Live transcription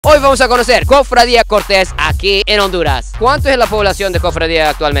Hoy vamos a conocer Cofradía Cortés aquí en Honduras. ¿Cuánto es la población de Cofradía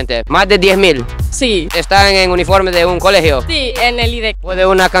actualmente? Más de 10,000. Sí. ¿Están en uniforme de un colegio? Sí, en el IDEC. ¿Puede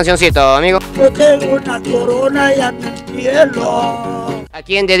una cancioncito, amigo? Yo tengo una corona y a mi cielo. ¿A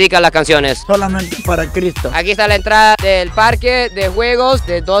quién dedica las canciones? Solamente para Cristo. Aquí está la entrada del parque de juegos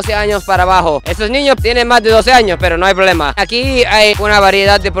de 12 años para abajo. Estos niños tienen más de 12 años, pero no hay problema. Aquí hay una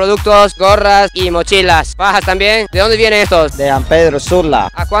variedad de productos, gorras y mochilas. Fajas también. ¿De dónde vienen estos? De San Pedro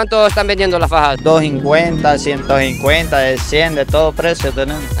Sula. ¿A cuánto están vendiendo las fajas? 250, 150, de 100, de todo precio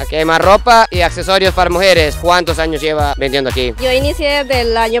tenemos. Aquí hay más ropa y accesorios para mujeres. ¿Cuántos años lleva vendiendo aquí? Yo inicié desde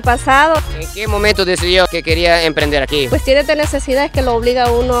el año pasado. ¿En qué momento decidió que quería emprender aquí? Cuestiones de necesidades que lo obliga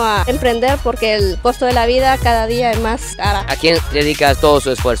a uno a emprender porque el costo de la vida cada día es más cara. ¿A quién dedicas todo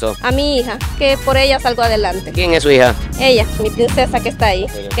su esfuerzo? A mi hija, que por ella salgo adelante. ¿Quién es su hija? Ella, mi princesa que está ahí,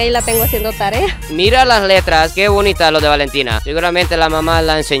 que ahí la tengo haciendo tarea. Mira las letras, qué bonita lo de Valentina. Seguramente la mamá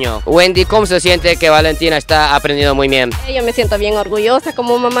la enseñó. Wendy, ¿cómo se siente que Valentina está aprendiendo muy bien? Yo me siento bien orgullosa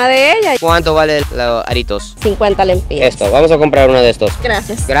como mamá de ella. ¿Cuánto vale los aritos? 50 lempiras. Esto, vamos a comprar uno de estos.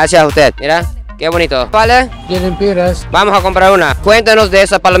 Gracias. Gracias a usted, mira. Qué bonito. ¿Vale? 10 lempiras. Vamos a comprar una. Cuéntanos de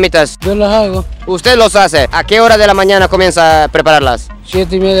esas palomitas. Yo las hago. Usted los hace. ¿A qué hora de la mañana comienza a prepararlas?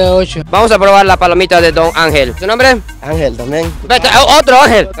 7:30, 8. Vamos a probar la palomita de Don Ángel. ¿Su nombre? Ángel también. Vete, otro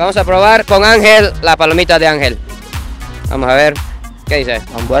Ángel. Vamos a probar con Ángel la palomita de Ángel. Vamos a ver. ¿Qué dice?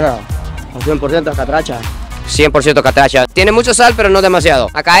 Son buenas. 100% catracha. 100% catracha. Tiene mucha sal, pero no demasiado.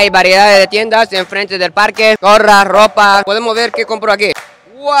 Acá hay variedades de tiendas enfrente del parque. Gorras, ropa. Podemos ver qué compro aquí.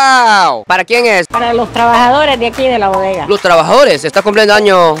 ¡Wow! ¿Para quién es? Para los trabajadores de aquí de la bodega. Los trabajadores. ¿Está cumpliendo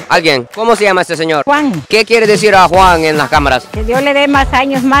año alguien? ¿Cómo se llama este señor? Juan, ¿Qué quiere decir a Juan en las cámaras? que Dios le dé más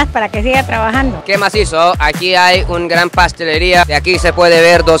años más para que siga trabajando. ¿Qué más hizo? Aquí hay un gran pastelería. De aquí se puede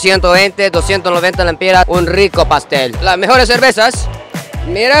ver 220, 290 lempiras. Un rico pastel. Las mejores cervezas.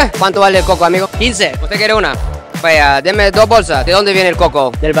 Mira. ¿Cuánto vale el coco, amigo? 15. ¿Usted quiere una? Vaya, deme 2 bolsas. ¿De dónde viene el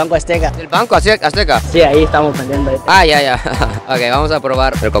coco? Del Banco Azteca. ¿Del Banco Azteca? Sí, ahí estamos vendiendo. Ah, ya. Ok, vamos a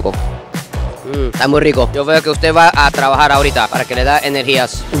probar el coco. Está muy rico. Yo veo que usted va a trabajar ahorita para que le da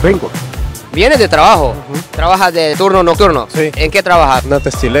energías. Vengo. ¿Viene de trabajo? ¿Trabaja de turno nocturno? Sí. ¿En qué trabaja? Una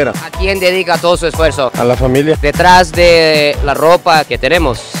textilera. ¿A quién dedica todo su esfuerzo? A la familia. Detrás de la ropa que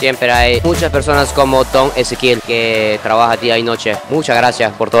tenemos siempre hay muchas personas como Don Ezequiel que trabaja día y noche. Muchas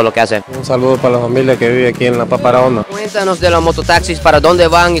gracias por todo lo que hace. Un saludo para la familia que vive aquí en La Paparahona. Cuéntanos de los mototaxis, para dónde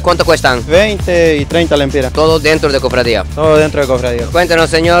van y cuánto cuestan. 20 y 30 lempiras. Todo dentro de Cofradía. Todo dentro de Cofradía. Cuéntanos,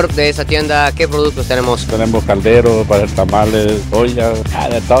 señor, de esa tienda, ¿qué productos tenemos? Tenemos calderos para tamales, ollas,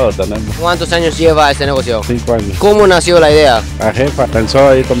 de todo tenemos. ¿Cuántos años lleva este negocio? 5 años. ¿Cómo nació la idea? La jefa pensó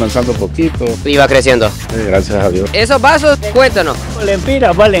ahí comenzando poquito. Iba creciendo. Sí, gracias a Dios. Esos vasos, cuéntanos.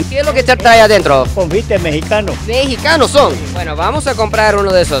 Lempiras valen. ¿Qué es lo que te trae adentro? Confite mexicano. Mexicanos son. Bueno, vamos a comprar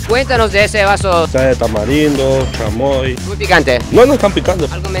uno de esos. Cuéntanos de ese vaso Está de tamarindo, chamoy. muy picante. No nos están picando.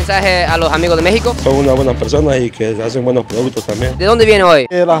 ¿Algún mensaje a los amigos de México? Son unas buenas personas y que hacen buenos productos también. ¿De dónde viene hoy?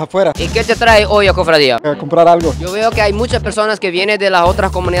 De las afueras. ¿Y qué te trae hoy a Cofradía? A comprar algo. Yo veo que hay muchas personas que vienen de las otras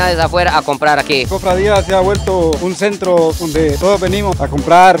comunidades de afuera a comprar aquí. Cofradía se ha vuelto un centro donde todos venimos a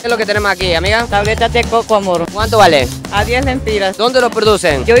comprar. ¿Qué es lo que tenemos aquí, amiga? Tabletas de coco, amor. ¿Cuánto vale? A 10 lempiras. ¿Dónde lo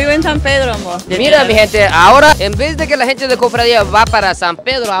producen? Yo vivo en San Pedro, amor. Mira, mi gente, ahora en vez de que la gente de Cofradía va para San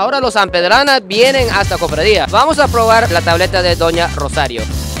Pedro, ahora los sanpedranas vienen hasta Cofradía. Vamos a probar la tableta de Doña Rosario.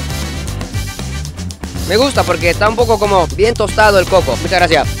 Me gusta porque está un poco como bien tostado el coco. Muchas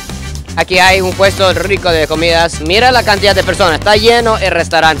gracias. Aquí hay un puesto rico de comidas. Mira la cantidad de personas. Está lleno el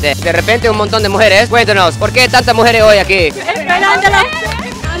restaurante. De repente un montón de mujeres. Cuéntanos, ¿por qué tantas mujeres hoy aquí? Esperándola.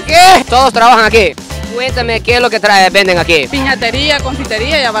 ¿Qué? Todos trabajan aquí. Cuéntame qué es lo que venden aquí. Piñatería,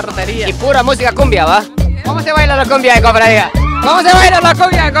 confitería y abarrotería. Y pura música cumbia, ¿va? ¿Cómo se baila la cumbia de Cofradía? ¿Cómo se baila la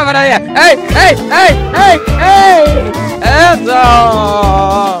cumbia de Cofradía? ¡Ey, ey, ey, ey, ey!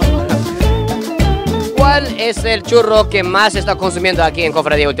 ¡Eso! ¿Cuál es el churro que más se está consumiendo aquí en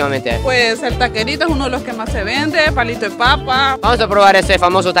Cofradía últimamente? Pues el taquerito es uno de los que más se vende, palito de papa. Vamos a probar ese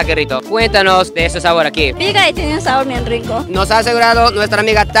famoso taquerito. Cuéntanos de ese sabor aquí. Pica y tiene un sabor bien rico. Nos ha asegurado nuestra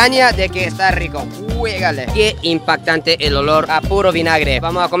amiga Tania de que está rico. Huégale. Qué impactante el olor a puro vinagre.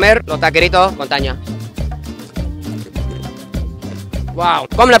 Vamos a comer los taqueritos con Tania. Wow,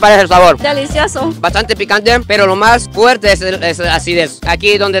 ¿cómo le parece el sabor? Delicioso. Bastante picante, pero lo más fuerte es la acidez.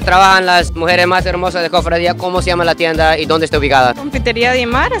 Aquí donde trabajan las mujeres más hermosas de Cofradía, ¿cómo se llama la tienda y dónde está ubicada? Confitería de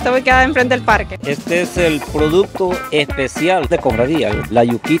Mar, está ubicada enfrente del parque. Este es el producto especial de Cofradía, la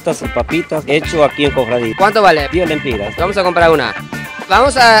yuquitas y papitas hecho aquí en Cofradía. ¿Cuánto vale? 10 lempiras. Vamos a comprar una.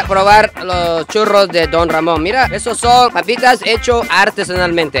 Vamos a probar los churros de Don Ramón. Mira, esos son papitas hechos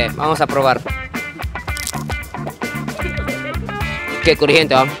artesanalmente. Vamos a probar. Qué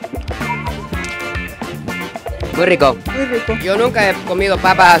crujiente, ¿va? Muy rico. Muy rico. Yo nunca he comido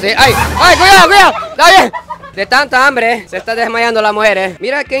papas así. ¡Ay! ¡Ay! ¡Cuidado, cuidado! ¡Está bien! De tanta hambre se está desmayando la mujer.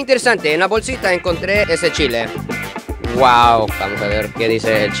 Mira qué interesante. En la bolsita encontré ese chile. ¡Wow! Vamos a ver qué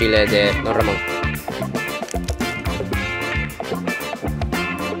dice el chile de Don Ramón.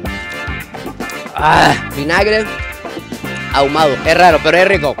 Ah, vinagre ahumado. Es raro, pero es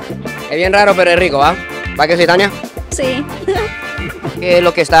rico. Es bien raro, pero es rico, ¿va? ¿Va que sí, Tania? Sí. ¿Qué es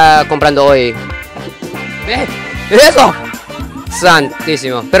lo que está comprando hoy? ¿Qué es eso?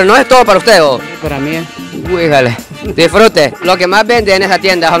 Santísimo. Pero no es todo para usted, ¿o? Para mí. Uy, jale. Disfrute. Lo que más vende en esa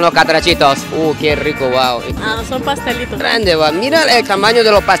tienda son los catrachitos. Qué rico, wow. Son pastelitos. Grande, va. Mira el tamaño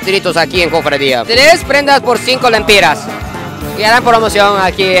de los pastelitos aquí en Cofradía. 3 prendas por 5 lempiras. Y harán promoción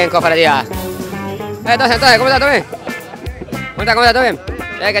aquí en Cofradía. Entonces, ¿cómo está? ¿Todo bien? ¿Cómo está? ¿Todo bien?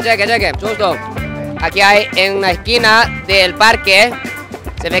 Cheque. Justo. Aquí hay en una esquina del parque.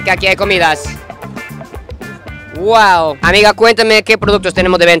 Se ve que aquí hay comidas. Wow. Amiga, cuéntame qué productos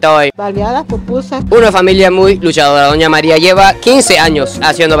tenemos de venta hoy. Baleadas, pupusas. Una familia muy luchadora. Doña María lleva 15 años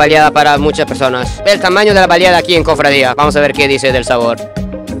haciendo baleada para muchas personas. El tamaño de la baleada aquí en Cofradía. Vamos a ver qué dice del sabor.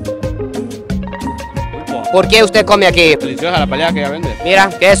 ¿Por qué usted come aquí? Deliciosa la baleada que ella vende. Mira,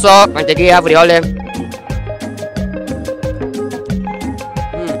 queso, mantequilla, frijoles.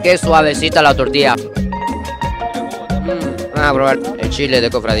 Qué suavecita la tortilla. Vamos a probar el chile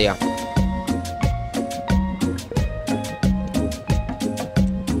de Cofradía.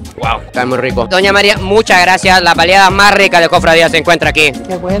 Wow, está muy rico. Doña María, muchas gracias. La baleada más rica de Cofradía se encuentra aquí.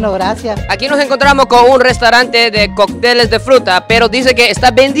 Qué bueno, gracias. Aquí nos encontramos con un restaurante de cócteles de fruta, pero dice que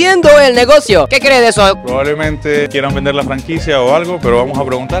está vendiendo el negocio. ¿Qué cree de eso? Probablemente quieran vender la franquicia o algo, pero vamos a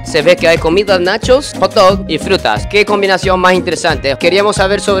preguntar. Se ve que hay comidas, nachos, hot dog y frutas. Qué combinación más interesante. Queríamos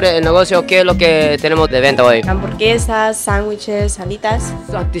saber sobre el negocio, qué es lo que tenemos de venta hoy. Hamburguesas, sándwiches, salitas.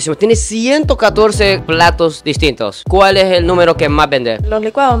 Santísimo. Tiene 114 platos distintos. ¿Cuál es el número que más vende? Los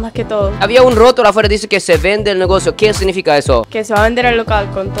licuados más que todo. Había un rótulo afuera, dice que se vende el negocio. ¿Qué significa eso? Que se va a vender al local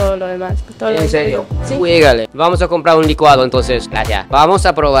con todo lo demás. Todo ¿En serio? Sí. Dígale. Vamos a comprar un licuado entonces. Gracias. Vamos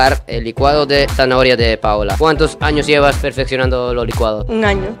a probar el licuado de zanahoria de Paola. ¿Cuántos años llevas perfeccionando los licuados? 1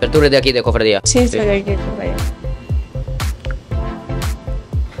 año. ¿Pero tú eres de aquí, de Cofradía? Sí, soy de aquí de Cofradía.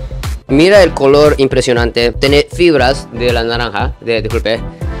 Mira el color impresionante. Tiene fibras de la naranja, de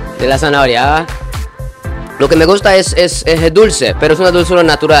la zanahoria. Lo que me gusta es dulce, pero es una dulzura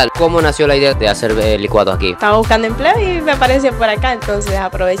natural. ¿Cómo nació la idea de hacer el licuado aquí? Estaba buscando empleo y me apareció por acá, entonces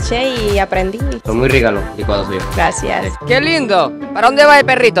aproveché y aprendí. Son muy ricos los licuados suyos. Gracias. ¡Qué lindo! ¿Para dónde va el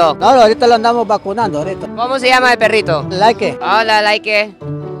perrito? No, ahorita lo andamos vacunando, ahorita. ¿Cómo se llama el perrito? Like. Hola, Like.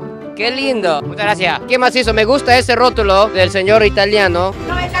 ¡Qué lindo! Muchas gracias. ¿Qué más hizo? Me gusta ese rótulo del señor italiano.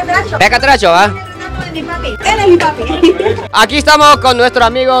 No, es catracho. ¿Es catracho, va? Él es mi papi. Aquí estamos con nuestro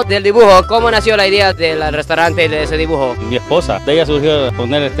amigo del dibujo. ¿Cómo nació la idea del restaurante y de ese dibujo? Mi esposa, de ella surgió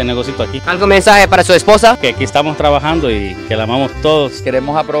poner este negocito aquí. ¿Algún mensaje para su esposa? Que aquí estamos trabajando y que la amamos todos.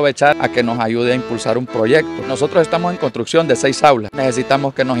 Queremos aprovechar a que nos ayude a impulsar un proyecto. Nosotros estamos en construcción de 6 aulas.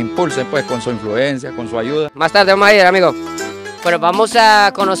 Necesitamos que nos impulsen pues con su influencia, con su ayuda. Más tarde vamos a ir, amigo. Bueno, vamos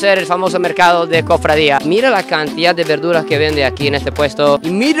a conocer el famoso mercado de Cofradía. Mira la cantidad de verduras que vende aquí en este puesto.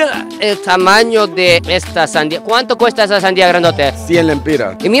 Y mira el tamaño de esta sandía. ¿Cuánto cuesta esa sandía grandote? 100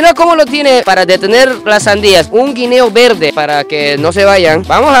 lempiras. Y mira cómo lo tiene para detener las sandías. Un guineo verde para que no se vayan.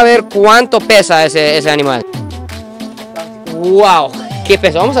 Vamos a ver cuánto pesa ese animal. ¡Wow! ¿Qué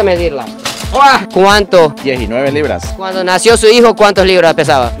peso? Vamos a medirla. ¿Cuánto? 19 libras. Cuando nació su hijo, ¿cuántos libras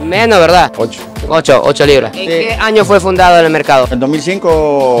pesaba? Menos, ¿verdad? 8 libras. ¿En qué año fue fundado el mercado? En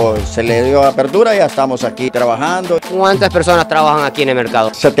 2005 se le dio apertura y ya estamos aquí trabajando. ¿Cuántas personas trabajan aquí en el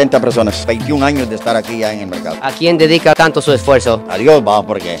mercado? 70 personas, 21 años de estar aquí ya en el mercado. ¿A quién dedica tanto su esfuerzo? A Dios, vamos,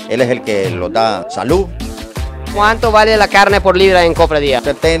 porque Él es el que nos da salud. ¿Cuánto vale la carne por libra en Cofradía?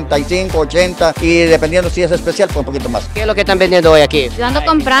 75, 80 y dependiendo si es especial, pues un poquito más. ¿Qué es lo que están vendiendo hoy aquí? Yo ando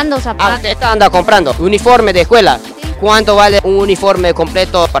comprando zapatos. ¿Usted anda comprando? ¿Uniforme de escuela? ¿Cuánto vale un uniforme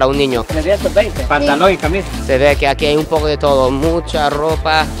completo para un niño? 320. Pantalón y camisa. Se ve que aquí hay un poco de todo, mucha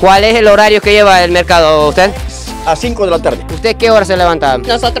ropa. ¿Cuál es el horario que lleva el mercado usted? A 5 de la tarde. ¿Usted qué hora se levanta?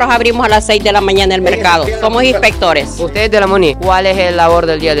 Nosotros abrimos a las 6 de la mañana el mercado. Somos inspectores. ¿Usted es de la MONI? ¿Cuál es el labor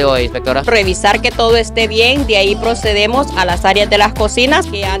del día de hoy, inspectora? Revisar que todo esté bien, de ahí procedemos a las áreas de las cocinas,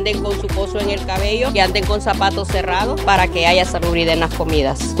 que anden con su pozo en el cabello, que anden con zapatos cerrados para que haya salubridad en las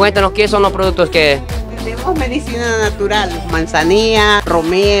comidas. Cuéntanos, ¿qué son los productos que...? Tenemos medicina natural, manzanilla,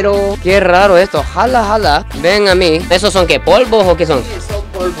 romero. Qué raro esto, jala. Ven a mí. ¿Esos son qué, polvos o qué son? Sí, son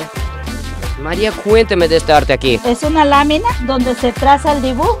polvos. María, cuénteme de este arte aquí. Es una lámina donde se traza el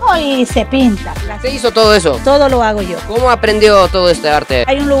dibujo y se pinta. ¿Qué hizo todo eso? Todo lo hago yo. ¿Cómo aprendió todo este arte?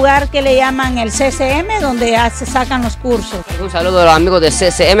 Hay un lugar que le llaman el CCM donde se sacan los cursos. Un saludo a los amigos de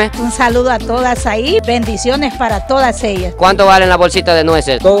CCM. Un saludo a todas ahí. Bendiciones para todas ellas. ¿Cuánto vale la bolsita de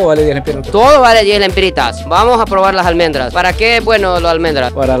nueces? Todo vale 10 lempiras. Todo vale 10 lempiritas. Vamos a probar las almendras. ¿Para qué es bueno las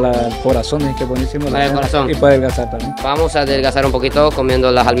almendras? Para los corazones, que buenísimo. Para el corazón. Y para adelgazar también. Vamos a adelgazar un poquito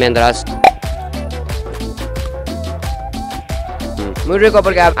comiendo las almendras. Muy rico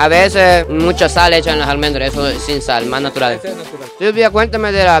porque a veces mucha sal echan las almendras, eso es sin sal, más natural. Silvia,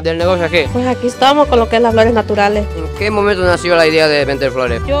 cuéntame del negocio aquí. Pues aquí estamos con lo que es las flores naturales. ¿En qué momento nació la idea de vender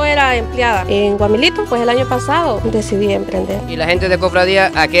flores? Yo era empleada en Guamilito, pues el año pasado decidí emprender. ¿Y la gente de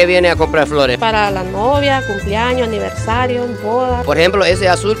Cofradía a qué viene a comprar flores? Para la novia, cumpleaños, aniversario, boda. Por ejemplo, ese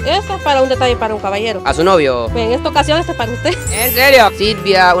azul. Esto es para un detalle para un caballero. ¿A su novio? Pues en esta ocasión este es para usted. ¿En serio?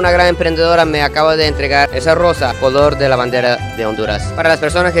 Silvia, una gran emprendedora, me acaba de entregar esa rosa, color de la bandera de Honduras. Para las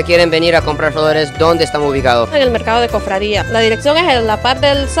personas que quieren venir a comprar flores, ¿dónde estamos ubicados? En el mercado de Cofradía. La dirección es en la par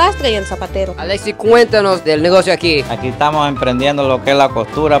del sastre y el zapatero. Alexi, cuéntanos del negocio aquí. Aquí estamos emprendiendo lo que es la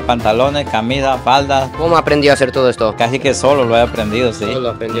costura, pantalones, camisas, faldas. ¿Cómo aprendió a hacer todo esto? Casi que solo lo he aprendido, sí. Solo lo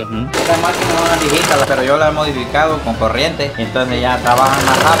aprendió. Esta máquina es una viejita, pero yo la he modificado con corriente, entonces ya trabajan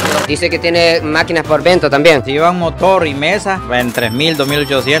más rápido. Dice que tiene máquinas por venta también. Si lleva un motor y mesa, en 3.000,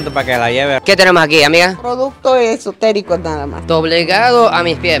 2.800 para que la lleve. ¿Qué tenemos aquí, amiga? Productos esotéricos nada más. Doblegado a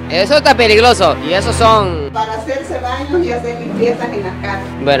mis pies. Eso está peligroso. Y esos son... Para hacerse baños y hacer limpiezas en las casas.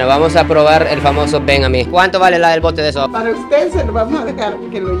 Bueno, vamos a probar el famoso ven a mí. ¿Cuánto vale el bote de eso? Para usted se lo vamos a dejar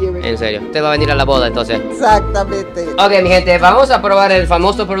que lo lleve. En serio. Usted va a venir a la boda entonces. Exactamente. Ok, mi gente, vamos a probar el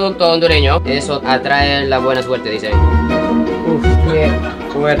famoso producto hondureño. Eso atrae la buena suerte, dice. Uf, qué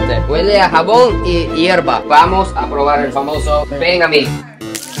fuerte. Huele a jabón y hierba. Vamos a probar el famoso ven a mí.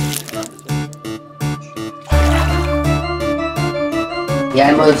 Ya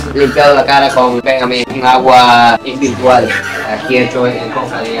hemos limpiado la cara con ven a mí, un agua espiritual. Aquí hecho en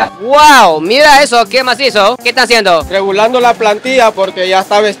Cofradía. ¡Wow! Mira eso, ¿qué macizo? ¿Qué está haciendo? Regulando la plantilla porque ya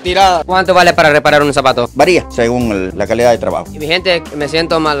estaba estirada. ¿Cuánto vale para reparar un zapato? Varía según la calidad de trabajo. Y mi gente, me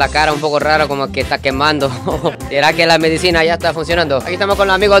siento mal, la cara un poco rara, como que está quemando. ¿Será que la medicina ya está funcionando? Aquí estamos con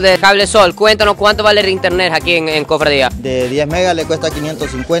los amigos de Cable Sol. Cuéntanos cuánto vale el internet aquí en Cofradía. De 10 megas le cuesta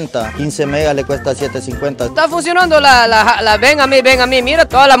 550, 15 megas le cuesta 750. Está funcionando la ven a mí. Mira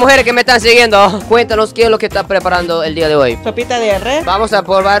todas las mujeres que me están siguiendo. Cuéntanos qué es lo que está preparando el día de hoy. Sopita de res. Vamos a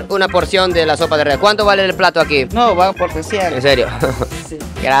probar una porción de la sopa de res. ¿Cuánto vale el plato aquí? No, va por especial. ¿En serio? Sí.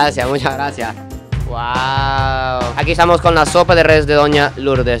 Gracias, muchas gracias. Wow. Aquí estamos con la sopa de res de Doña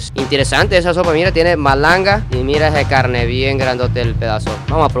Lourdes. Interesante esa sopa, mira, tiene malanga y mira esa carne, bien grandote el pedazo.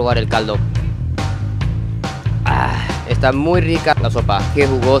 Vamos a probar el caldo. Está muy rica la sopa. Qué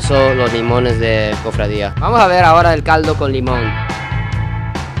jugoso los limones de Cofradía. Vamos a ver ahora el caldo con limón.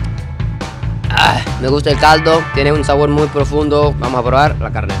 Me gusta el caldo, tiene un sabor muy profundo. Vamos a probar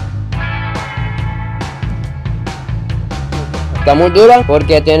la carne. Está muy dura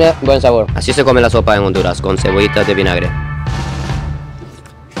porque tiene buen sabor. Así se come la sopa en Honduras, con cebollitas de vinagre.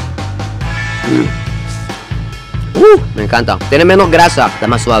 Me encanta. Tiene menos grasa, está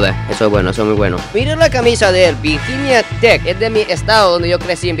más suave. Eso es bueno, eso es muy bueno. Miren la camisa de él, Virginia Tech. Es de mi estado donde yo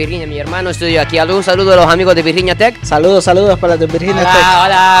crecí, en Virginia. Mi hermano estudió aquí. ¿Algún saludo a los amigos de Virginia Tech? Saludos para los de Virginia Tech.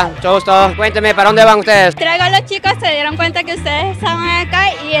 Hola, mucho gusto. Cuénteme, ¿para dónde van ustedes? Traigo a los chicos, se dieron cuenta que ustedes estaban acá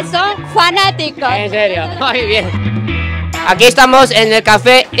y son fanáticos. ¿En serio? Muy bien. Aquí estamos en el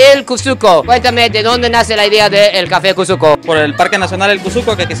café El Cuzuco. Cuéntame, ¿de dónde nace la idea del café Cuzuco? Por el Parque Nacional El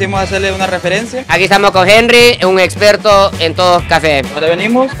Cuzuco, que quisimos hacerle una referencia. Aquí estamos con Henry, un experto en todo café. Donde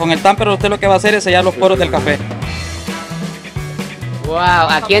venimos, con el tamper usted lo que va a hacer es sellar los poros del café. Wow,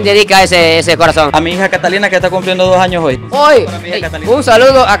 ¿a quién dedica ese corazón? A mi hija Catalina, que está cumpliendo 2 años hoy. Hoy, un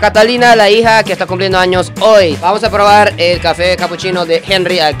saludo a Catalina, la hija que está cumpliendo años hoy. Vamos a probar el café capuchino de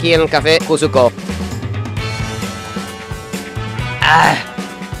Henry aquí en el café Cuzuco.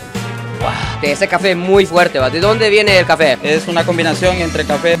 Wow. Ese café es muy fuerte, ¿va? ¿De dónde viene el café? Es una combinación entre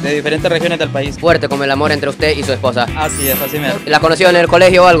café de diferentes regiones del país. Fuerte como el amor entre usted y su esposa. Así es, así mismo. ¿La conoció en el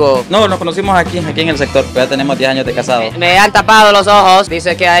colegio o algo? No, nos conocimos aquí en el sector. Ya tenemos 10 años de casados. Me han tapado los ojos.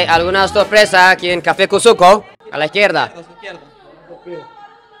 Dice que hay alguna sorpresa aquí en Café Cuzuco. A la izquierda.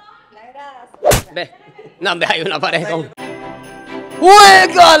 Ve. No, ve, hay una pared con...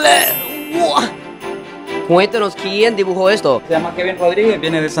 ¡Juégale! Cuéntanos quién dibujó esto. Se llama Kevin Rodríguez,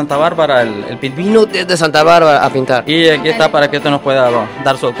 viene de Santa Bárbara, el pintor. Vino desde Santa Bárbara a pintar. Y aquí está para que usted nos pueda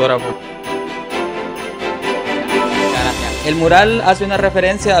dar su autógrafo. Gracias. El mural hace una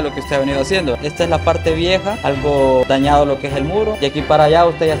referencia a lo que usted ha venido haciendo. Esta es la parte vieja, algo dañado lo que es el muro. Y aquí para allá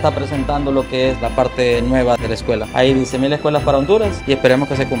usted ya está presentando lo que es la parte nueva de la escuela. Ahí dice 1000 escuelas para Honduras y esperemos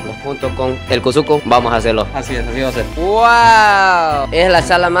que se cumpla. Junto con el Cuzuco vamos a hacerlo. Así es, así va a ser. ¡Wow! Es la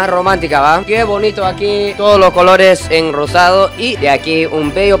sala más romántica, ¿va? Qué bonito aquí, todos los colores en rosado y de aquí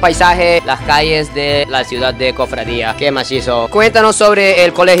un bello paisaje, las calles de la ciudad de Cofradía. Qué macizo. Cuéntanos sobre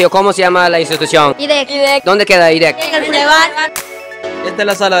el colegio, ¿cómo se llama la institución? IDEC. ¿Dónde queda IDEC? En el Boulevard. Esta es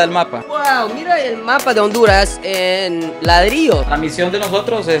la sala del mapa. Wow, mira el mapa de Honduras en ladrillo. La misión de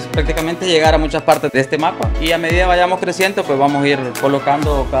nosotros es prácticamente llegar a muchas partes de este mapa y a medida vayamos creciendo pues vamos a ir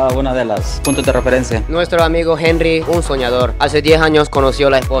colocando cada una de las puntos de referencia. Nuestro amigo Henry, un soñador, hace 10 años conoció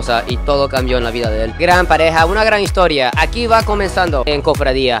a la esposa y todo cambió en la vida de él. Gran pareja, una gran historia. Aquí va comenzando en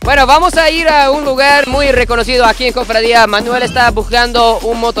Cofradía. Bueno, vamos a ir a un lugar muy reconocido aquí en Cofradía. Manuel está buscando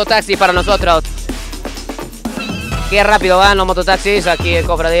un mototaxi para nosotros. Qué rápido van los mototaxis aquí en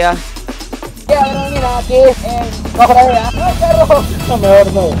Cofradía. Mira, aquí en Cofradía. No,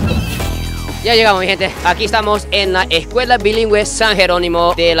 mejor no. Ya llegamos, mi gente. Aquí estamos en la Escuela Bilingüe San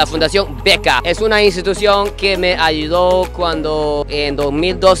Jerónimo de la Fundación Beca. Es una institución que me ayudó cuando en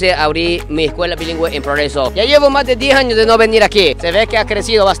 2012 abrí mi escuela bilingüe en Progreso. Ya llevo más de 10 años de no venir aquí. Se ve que ha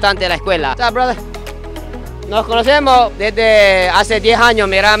crecido bastante la escuela. What's up, brother? Nos conocemos desde hace 10 años,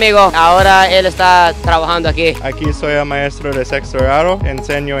 mi gran amigo. Ahora él está trabajando aquí. Aquí soy el maestro de sexto grado.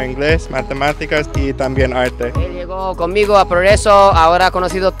 Enseño inglés, matemáticas y también arte. Él llegó conmigo a Progreso, ahora ha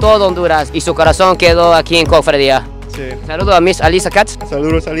conocido todo Honduras y su corazón quedó aquí en Cofradía. Sí. Saludos a Miss Alisa Katz.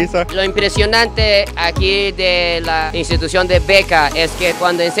 Saludos, Alisa. Lo impresionante aquí de la institución de Beca es que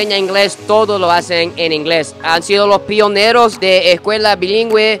cuando enseña inglés, todo lo hacen en inglés. Han sido los pioneros de escuela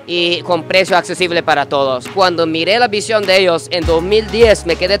bilingüe y con precio accesible para todos. Cuando miré la visión de ellos en 2010,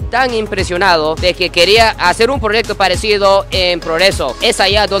 me quedé tan impresionado de que quería hacer un proyecto parecido en Progreso. Es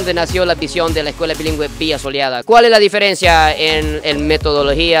allá donde nació la visión de la escuela bilingüe Villa Soleada. ¿Cuál es la diferencia en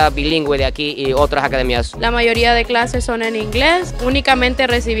metodología bilingüe de aquí y otras academias? La mayoría de clases son en inglés, únicamente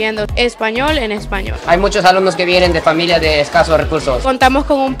recibiendo español en español. Hay muchos alumnos que vienen de familias de escasos recursos. Contamos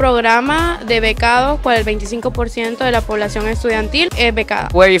con un programa de becado, cual el 25% de la población estudiantil es becada.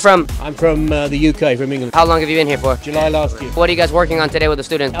 Where are you from? I'm from the UK, from England. How long have you been here for? July last year. What are you guys working on today with the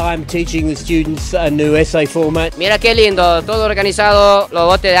students? I'm teaching the students a new essay format. Mira qué lindo, todo organizado, los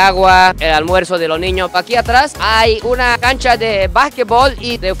botes de agua, el almuerzo de los niños. Aquí atrás hay una cancha de básquetbol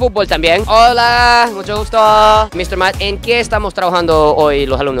y de fútbol también. Hola, mucho gusto. Mr. Matt, ¿en qué estamos trabajando hoy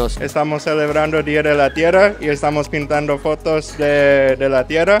los alumnos? Estamos celebrando el Día de la Tierra y estamos pintando fotos de la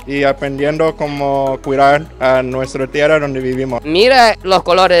tierra y aprendiendo cómo cuidar a nuestra tierra donde vivimos. Mira los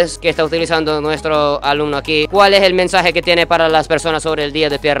colores que está utilizando nuestro alumno aquí. ¿Cuál es el mensaje que tiene para las personas sobre el Día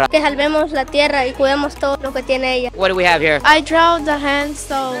de Tierra? Que salvemos la tierra y cuidemos todo lo que tiene ella. What do we have here? I draw the hands,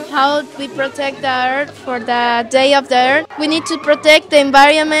 so how we protect the earth for the Day of the Earth. We need to protect the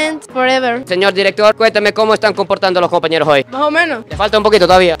environment forever. Señor director, cuéntame cómo están comportando los compañeros hoy. Más o menos. ¿Le falta un poquito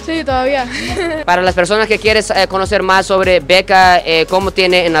todavía? Sí, todavía. Para las personas que quieren conocer más sobre Beca, ¿cómo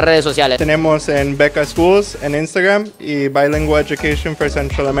tiene en las redes sociales? Tenemos en Beca Schools en Instagram y Bilingual Education for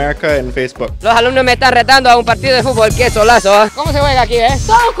Central America en Facebook. Los alumnos me están retando a un partido de fútbol. ¡Qué solazo! ¿Cómo se juega aquí,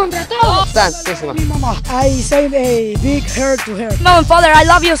 Todos contra todos. Santísimo. I send a big heart to her. Mom and father, I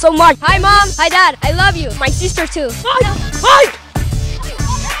love you so much. Hi mom, hi dad, I love you. My sister too. Hi.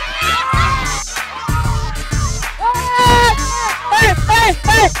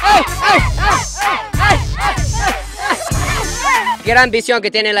 Gran visión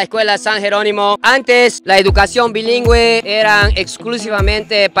que tiene la escuela San Jerónimo. Antes la educación bilingüe era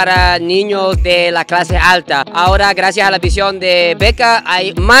exclusivamente para niños de la clase alta. Ahora, gracias a la visión de Beca,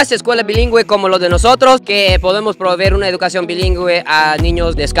 hay más escuelas bilingües como los de nosotros que podemos proveer una educación bilingüe a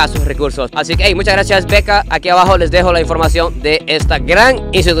niños de escasos recursos. Así que muchas gracias, Beca. Aquí abajo les dejo la información de esta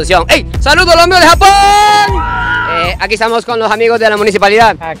gran institución. ¡Saludos a los míos de Japón! Aquí estamos con los amigos de la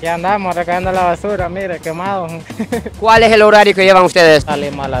municipalidad. Aquí andamos recogiendo la basura, mire, quemado. ¿Cuál es el horario que llevan ustedes?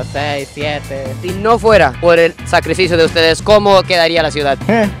 Salimos a las 6, 7. Si no fuera por el sacrificio de ustedes, ¿cómo quedaría la ciudad?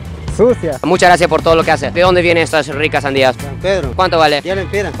 Sucia. Muchas gracias por todo lo que hace. ¿De dónde vienen estas ricas sandías? San Pedro. ¿Cuánto vale? Ya le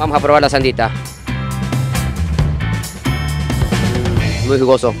empiezan. Vamos a probar la sandita. Muy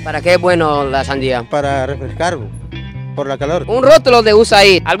jugoso. ¿Para qué es bueno la sandía? Para refrescar. Por la calor. Un rótulo de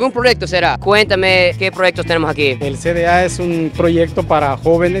USAID. ¿Algún proyecto será? Cuéntame qué proyectos tenemos aquí. El CDA es un proyecto para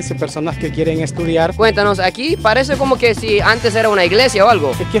jóvenes y personas que quieren estudiar. Cuéntanos, aquí parece como que si antes era una iglesia o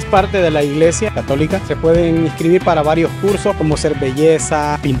algo. Es que es parte de la iglesia católica. Se pueden inscribir para varios cursos como ser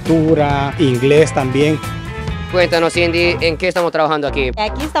belleza, pintura, inglés también. Cuéntanos, Cindy, ¿en qué estamos trabajando aquí?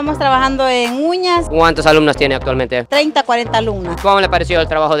 Aquí estamos trabajando en uñas. ¿Cuántas alumnas tiene actualmente? 30, 40 alumnas. ¿Cómo le pareció el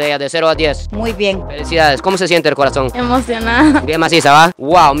trabajo de ella de 0 a 10? Muy bien. Felicidades. ¿Cómo se siente el corazón? Emocionada. Bien maciza, ¿va?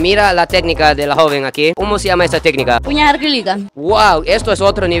 Wow, mira la técnica de la joven aquí. ¿Cómo se llama esta técnica? Uñas acrílicas. Wow, esto es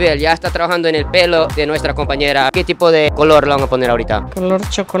otro nivel. Ya está trabajando en el pelo de nuestra compañera. ¿Qué tipo de color le van a poner ahorita? Color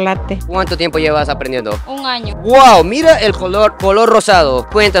chocolate. ¿Cuánto tiempo llevas aprendiendo? Un año. Wow, mira el color rosado.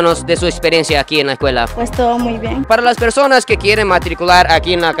 Cuéntanos de su experiencia aquí en la escuela. Pues todo muy bien. Para las personas que quieren matricular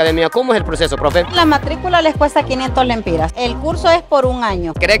aquí en la academia, ¿cómo es el proceso, profe? La matrícula les cuesta 500 lempiras. El curso es por un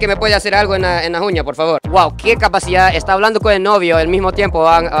año. ¿Cree que me puede hacer algo en las uñas, por favor? Wow, qué capacidad. Está hablando con el novio, al mismo tiempo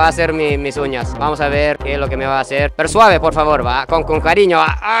va a hacer mis uñas. Vamos a ver qué es lo que me va a hacer. Pero suave, por favor, va, con cariño.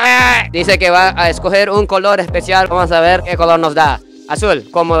 Va. Dice que va a escoger un color especial. Vamos a ver qué color nos da. Azul,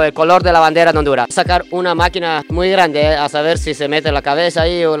 como el color de la bandera de Honduras. Sacar una máquina muy grande, a saber si se mete la cabeza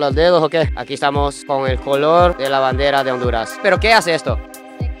ahí o los dedos o qué. Aquí estamos con el color de la bandera de Honduras. ¿Pero qué hace esto?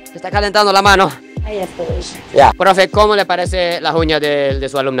 Se está calentando la mano. Ahí estoy. Ya. Profe, ¿cómo le parece las uñas de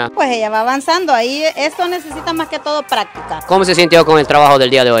su alumna? Pues ella va avanzando. Ahí esto necesita más que todo práctica. ¿Cómo se sintió con el trabajo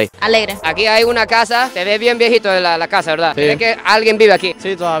del día de hoy? Alegre. Aquí hay una casa, se ve bien viejito la casa, ¿verdad? Sí. ¿Cree que alguien vive aquí?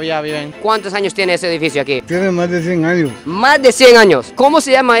 Sí, todavía viven. ¿Cuántos años tiene ese edificio aquí? Tiene más de 100 años. Más de 100 años. ¿Cómo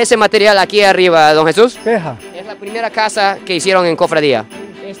se llama ese material aquí arriba, don Jesús? Teja. Es la primera casa que hicieron en Cofradía.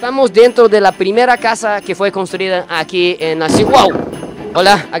 Estamos dentro de la primera casa que fue construida aquí en la ciudad. ¡Wow!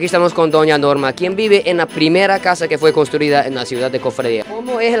 Hola, aquí estamos con doña Norma, quien vive en la primera casa que fue construida en la ciudad de Cofradía.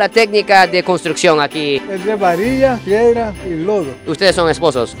 ¿Cómo es la técnica de construcción aquí? Es de varilla, piedra y lodo. ¿Ustedes son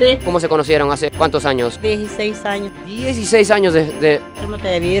esposos? Sí. ¿Cómo se conocieron? ¿Hace cuántos años? 16 años. 16 años de... Tenemos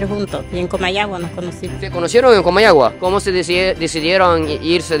de vivir juntos y en Comayagua nos conocimos. ¿Se conocieron en Comayagua? ¿Cómo se decidieron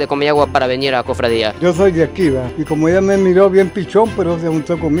irse de Comayagua para venir a Cofradía? Yo soy de aquí, ¿va? Y como ella me miró bien pichón, pero se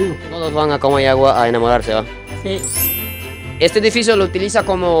juntó conmigo. Todos van a Comayagua a enamorarse, ¿va? Sí. Este edificio lo utiliza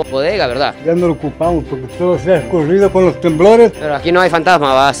como bodega, ¿verdad? Ya no lo ocupamos porque todo se ha escurrido con los temblores. Pero aquí no hay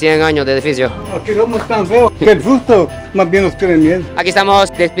fantasma, va, 100 años de edificio. Aquí somos tan feos que el susto más bien nos tiene miedo. Aquí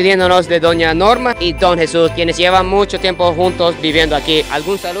estamos despidiéndonos de doña Norma y don Jesús, quienes llevan mucho tiempo juntos viviendo aquí.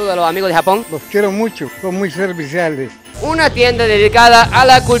 ¿Algún saludo a los amigos de Japón? Los quiero mucho, son muy serviciales. Una tienda dedicada a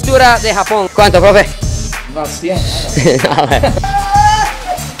la cultura de Japón. ¿Cuánto, profe? Más 100.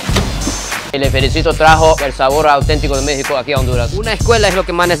 El Visito trajo el sabor auténtico de México aquí a Honduras. Una escuela es lo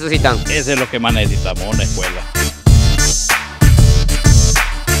que más necesitan. Eso es lo que más necesitamos, una escuela.